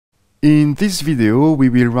In this video, we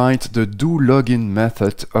will write the doLogin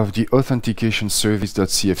method of the Authentication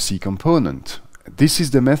service.cfc component. This is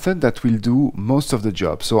the method that will do most of the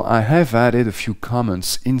job, so I have added a few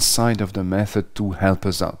comments inside of the method to help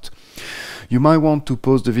us out. You might want to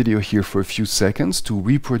pause the video here for a few seconds to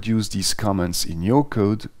reproduce these comments in your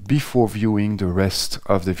code before viewing the rest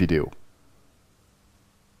of the video.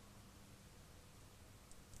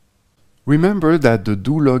 Remember that the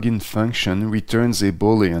doLogin function returns a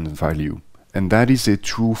Boolean value, and that is a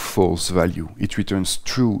true-false value. It returns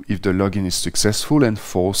true if the login is successful and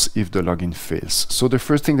false if the login fails. So the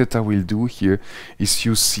first thing that I will do here is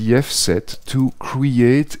use cfset to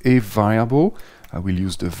create a variable. I will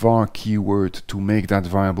use the var keyword to make that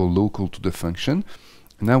variable local to the function,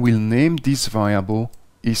 and I will name this variable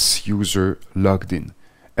isUserLoggedIn.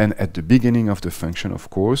 And at the beginning of the function,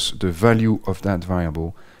 of course, the value of that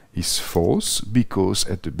variable is false because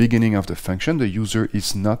at the beginning of the function the user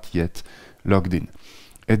is not yet logged in.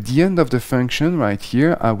 At the end of the function right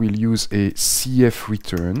here I will use a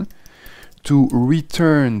cfReturn to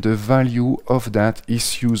return the value of that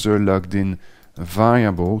isUserLoggedIn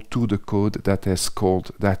variable to the code that has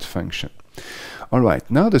called that function.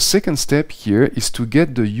 Alright, now the second step here is to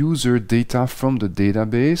get the user data from the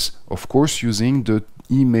database, of course using the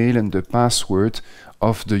email and the password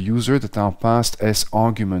of the user that are passed as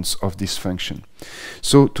arguments of this function.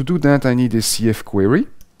 So to do that I need a cf query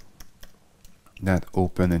that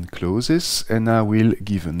opens and closes, and I will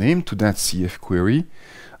give a name to that cf query.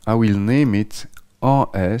 I will name it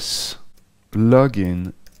rs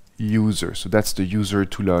login user, so that's the user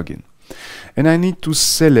to login, and I need to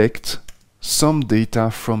select some data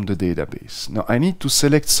from the database. Now I need to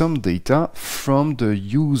select some data from the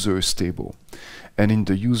users table, and in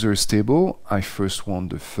the users table I first want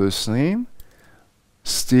the first name.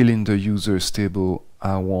 Still in the users table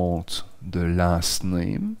I want the last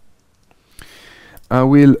name. I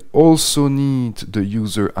will also need the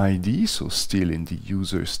user ID, so still in the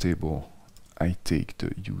users table I take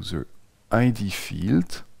the user ID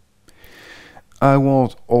field. I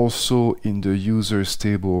want also in the users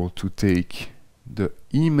table to take the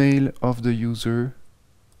email of the user.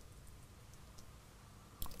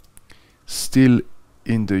 Still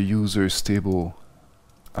in the users table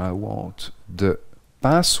I want the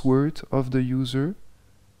password of the user.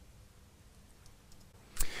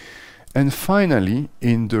 And finally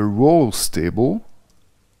in the roles table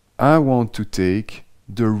I want to take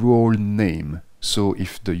the role name, so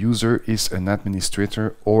if the user is an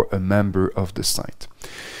administrator or a member of the site.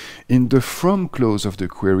 In the from clause of the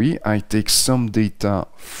query I take some data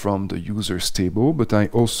from the users table, but I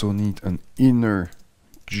also need an inner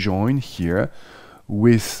join here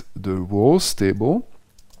with the roles table,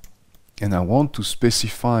 and I want to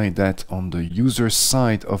specify that on the user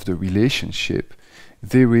side of the relationship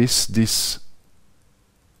there is this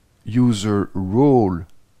user role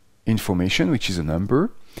information, which is a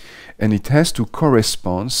number, and it has to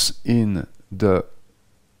correspond in the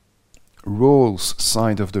roles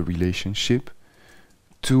side of the relationship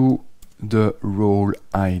to the role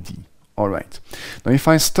ID. Alright, now if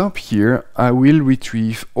I stop here I will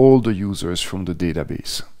retrieve all the users from the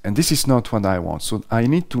database, and this is not what I want, so I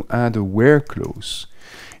need to add a where clause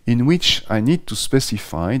in which I need to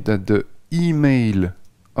specify that the email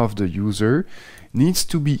of the user needs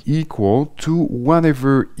to be equal to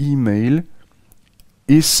whatever email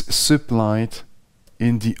is supplied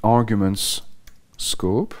in the arguments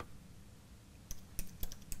scope,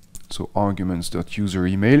 so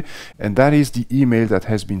arguments.userEmail, and that is the email that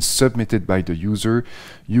has been submitted by the user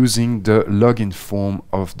using the login form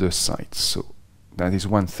of the site. So that is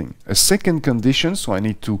one thing. A second condition, so I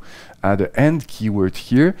need to add an AND keyword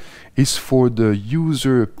here, is for the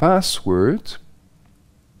user password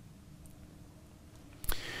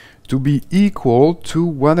to be equal to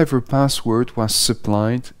whatever password was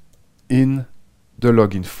supplied in the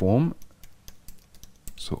login form,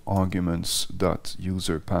 so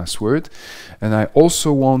arguments.userPassword, and I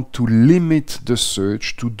also want to limit the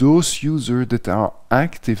search to those users that are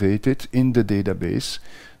activated in the database.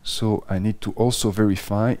 So I need to also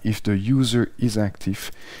verify if the user is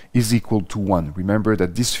active is equal to 1. Remember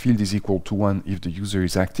that this field is equal to 1 if the user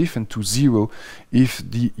is active and to 0 if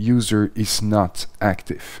the user is not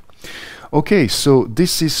active. Okay, so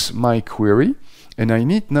this is my query, and I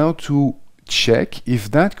need now to check if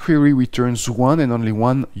that query returns one and only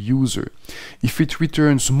one user. If it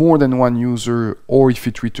returns more than one user, or if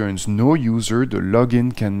it returns no user, the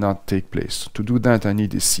login cannot take place. To do that I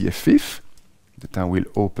need a cfif that I will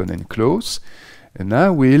open and close, and I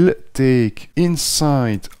will take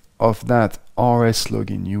inside of that rs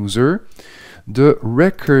login user the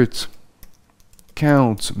record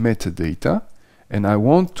count metadata, and I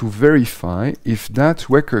want to verify if that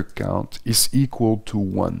record count is equal to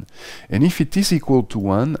 1. And if it is equal to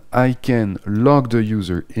 1, I can log the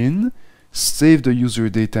user in, save the user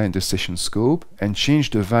data in the session scope, and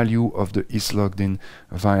change the value of the isLoggedIn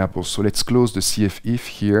variable. So let's close the CF-if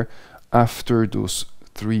here after those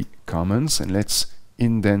 3 comments, and let's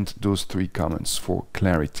indent those 3 comments for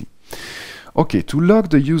clarity. Okay, to log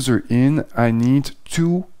the user in, I need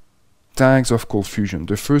 2 tags of ColdFusion.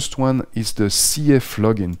 The first one is the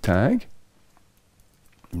CF-login tag.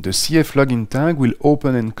 The CF-login tag will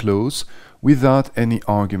open and close without any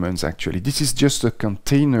arguments actually. This is just a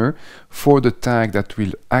container for the tag that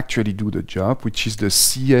will actually do the job, which is the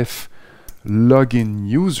CF-login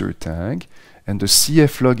user tag. And the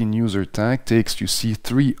CF-login user tag takes, you see,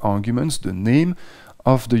 3 arguments: the name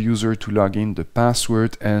of the user to log in, the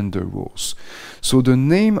password, and the roles. So the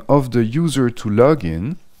name of the user to log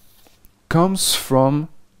in comes from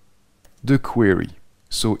the query.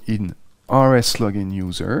 So in rs-login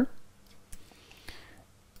user,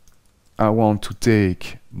 I want to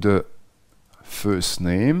take the first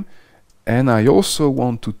name, and I also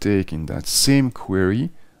want to take in that same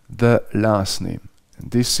query the last name.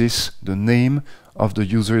 And this is the name of the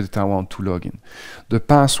user that I want to log in. The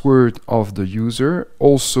password of the user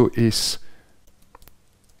also is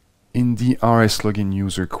in the rs-login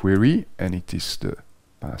user query, and it is the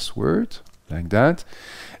password, like that.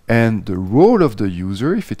 And the role of the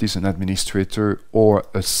user, if it is an administrator or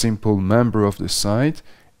a simple member of the site,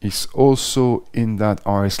 is also in that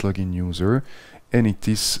rs-login user, and it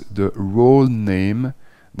is the role name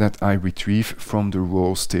that I retrieve from the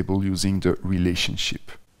roles table using the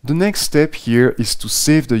relationship. The next step here is to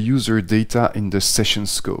save the user data in the session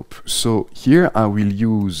scope. So here I will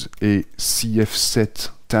use a cfset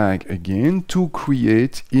tag again to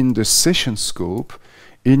create in the session scope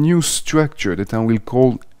a new structure that I will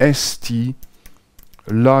call st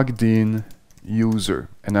logged in user,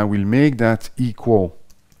 and I will make that equal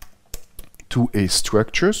to a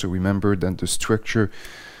structure. So remember that the structure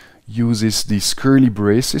uses these curly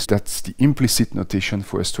braces. That's the implicit notation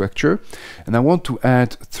for a structure. And I want to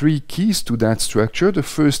add 3 keys to that structure. The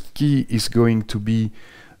first key is going to be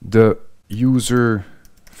the user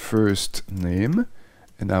first name,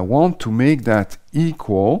 and I want to make that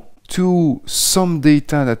equal to some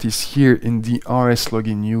data that is here in the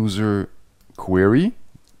rs-login user query,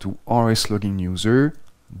 to rs-login user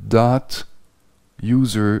dot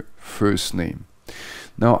user first name.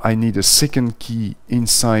 Now I need a second key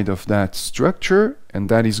inside of that structure, and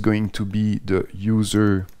that is going to be the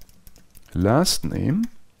user last name,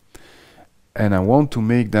 and I want to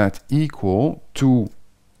make that equal to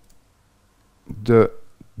the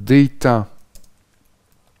data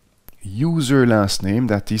user last name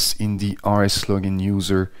that is in the rs-login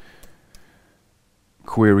user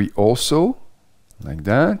query also, like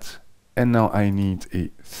that. And now I need a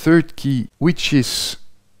third key, which is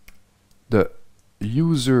the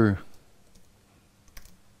user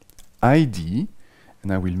ID,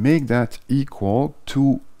 and I will make that equal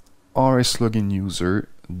to rs-login user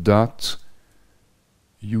dot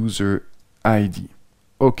user ID.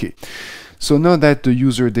 Okay, so now that the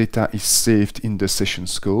user data is saved in the session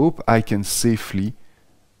scope, I can safely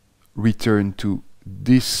return to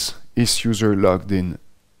this isUserLoggedIn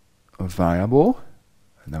variable,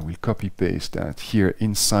 and I will copy paste that here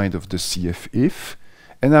inside of the CF-if,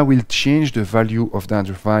 and I will change the value of that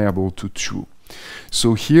variable to true.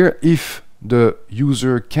 So here, if the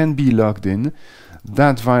user can be logged in,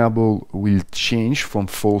 that variable will change from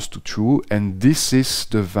false to true, and this is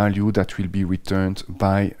the value that will be returned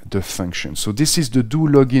by the function. So this is the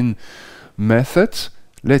doLogin method.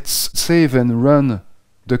 Let's save and run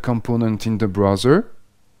the component in the browser.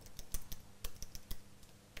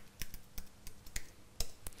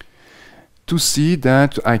 To see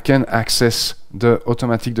that I can access the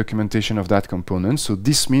automatic documentation of that component. So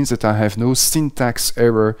this means that I have no syntax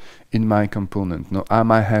error in my component. Now I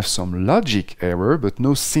might have some logic error, but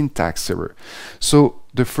no syntax error. So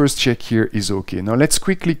the first check here is okay. Now let's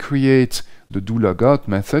quickly create the doLogout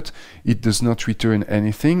method. It does not return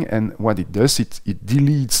anything, and what it does, it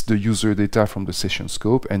deletes the user data from the session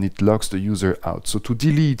scope and it logs the user out. So to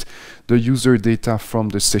delete the user data from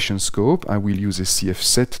the session scope, I will use a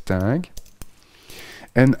cfset tag,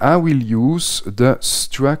 and I will use the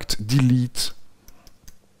struct delete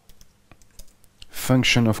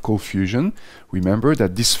function of ColdFusion. Remember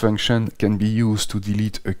that this function can be used to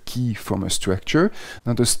delete a key from a structure.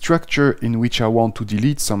 Now the structure in which I want to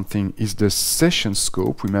delete something is the session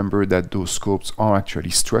scope. Remember that those scopes are actually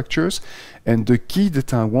structures, and the key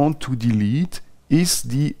that I want to delete is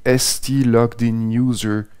the st logged in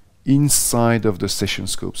user inside of the session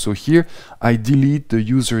scope. So here I delete the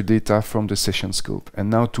user data from the session scope. And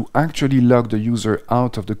now to actually log the user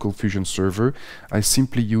out of the ColdFusion server, I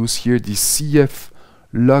simply use here the CF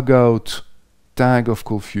logout tag of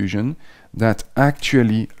ColdFusion that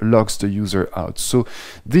actually logs the user out. So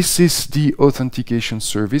this is the authentication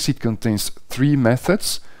service. It contains 3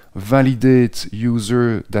 methods: validate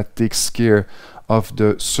user, that takes care of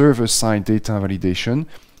the server-side data validation;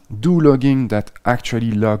 doLogin, that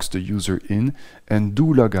actually logs the user in; and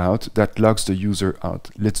doLogout, that logs the user out.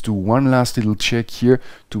 Let's do one last little check here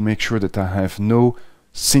to make sure that I have no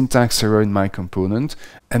syntax error in my component.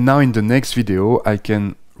 And now in the next video, I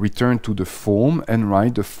can return to the form and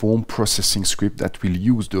write the form processing script that will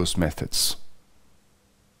use those methods.